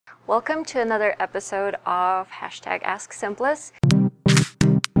Welcome to another episode of #AskSimplus.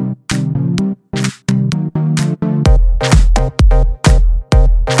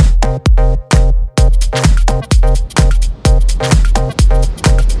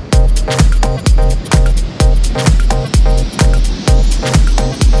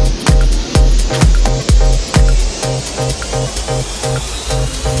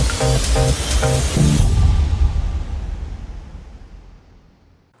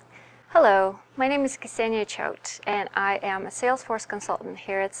 Hello, my name is Ksenia Choate, and I am a Salesforce consultant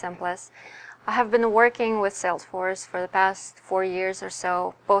here at Simplus. I have been working with Salesforce for the past 4 years or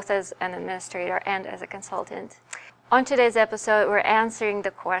so, both as an administrator and as a consultant. On today's episode, we're answering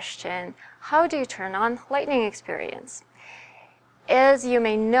the question, how do you turn on Lightning Experience? As you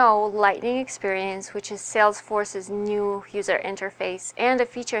may know, Lightning Experience, which is Salesforce's new user interface and a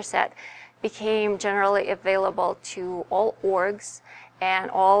feature set, became generally available to all orgs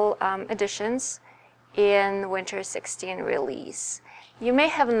and all editions in Winter 16 release. You may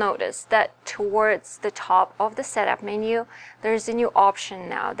have noticed that towards the top of the setup menu, there's a new option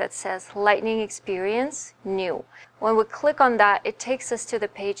now that says Lightning Experience New. When we click on that, it takes us to the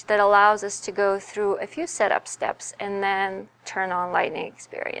page that allows us to go through a few setup steps and then turn on Lightning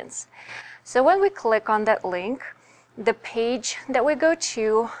Experience. So when we click on that link, the page that we go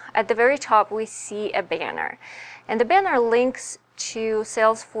to, at the very top we see a banner. And the banner links to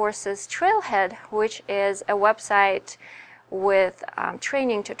Salesforce's Trailhead, which is a website with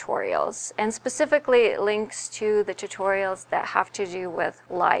training tutorials, and specifically it links to the tutorials that have to do with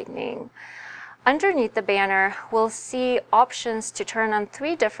Lightning. Underneath the banner, we'll see options to turn on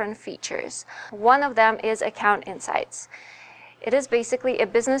 3 different features. One of them is Account Insights. It is basically a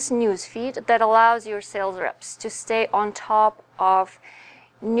business news feed that allows your sales reps to stay on top of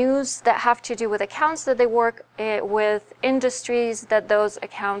news that have to do with accounts that they work with, industries that those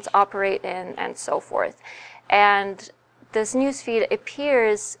accounts operate in, and so forth. And this newsfeed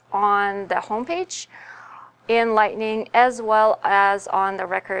appears on the homepage in Lightning as well as on the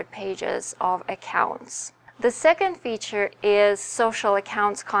record pages of accounts. The second feature is Social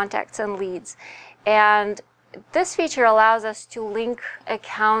Accounts, Contacts, and Leads. And this feature allows us to link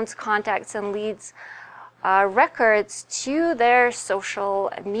accounts, contacts, and leads records to their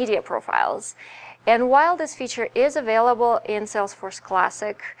social media profiles. And while this feature is available in Salesforce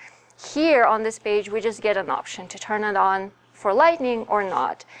Classic, here on this page we just get an option to turn it on for Lightning or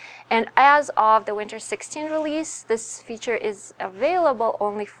not. And as of the Winter 16 release, this feature is available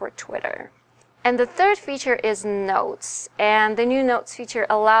only for Twitter. And the third feature is Notes. And the new Notes feature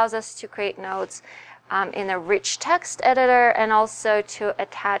allows us to create notes in a rich text editor and also to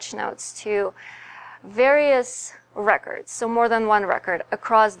attach notes to various records, so more than one record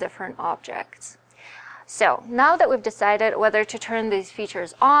across different objects. So now that we've decided whether to turn these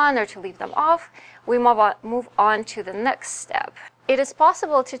features on or to leave them off, we move on to the next step. It is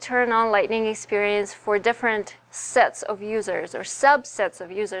possible to turn on Lightning Experience for different sets of users or subsets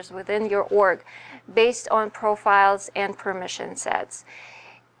of users within your org based on profiles and permission sets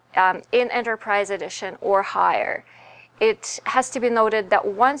in Enterprise Edition or higher. It has to be noted that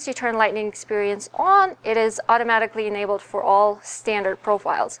once you turn Lightning Experience on, it is automatically enabled for all standard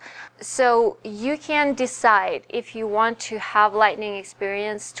profiles. So you can decide if you want to have Lightning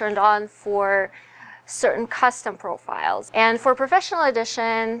Experience turned on for certain custom profiles. And for Professional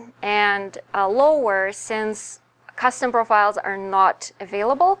Edition and lower, since custom profiles are not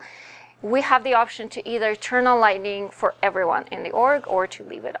available, we have the option to either turn on Lightning for everyone in the org or to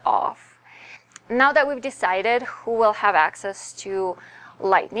leave it off. Now that we've decided who will have access to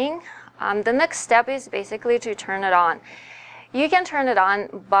Lightning, the next step is basically to turn it on. You can turn it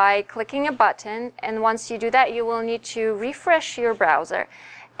on by clicking a button, and once you do that, you will need to refresh your browser.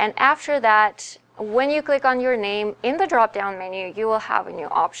 And after that, when you click on your name in the drop-down menu, you will have a new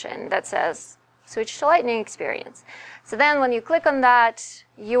option that says Switch to Lightning Experience. So then when you click on that,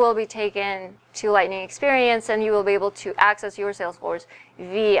 you will be taken to Lightning Experience and you will be able to access your Salesforce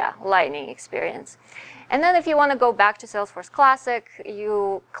via Lightning Experience. And then if you want to go back to Salesforce Classic,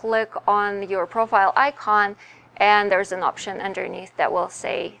 you click on your profile icon and there's an option underneath that will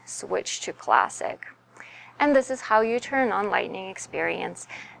say Switch to Classic. And this is how you turn on Lightning Experience.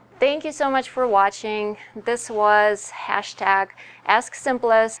 Thank you so much for watching. This was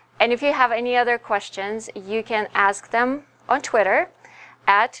 #AskSimplus. And if you have any other questions, you can ask them on Twitter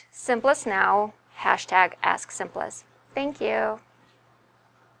at SimplusNow, #AskSimplus. Thank you.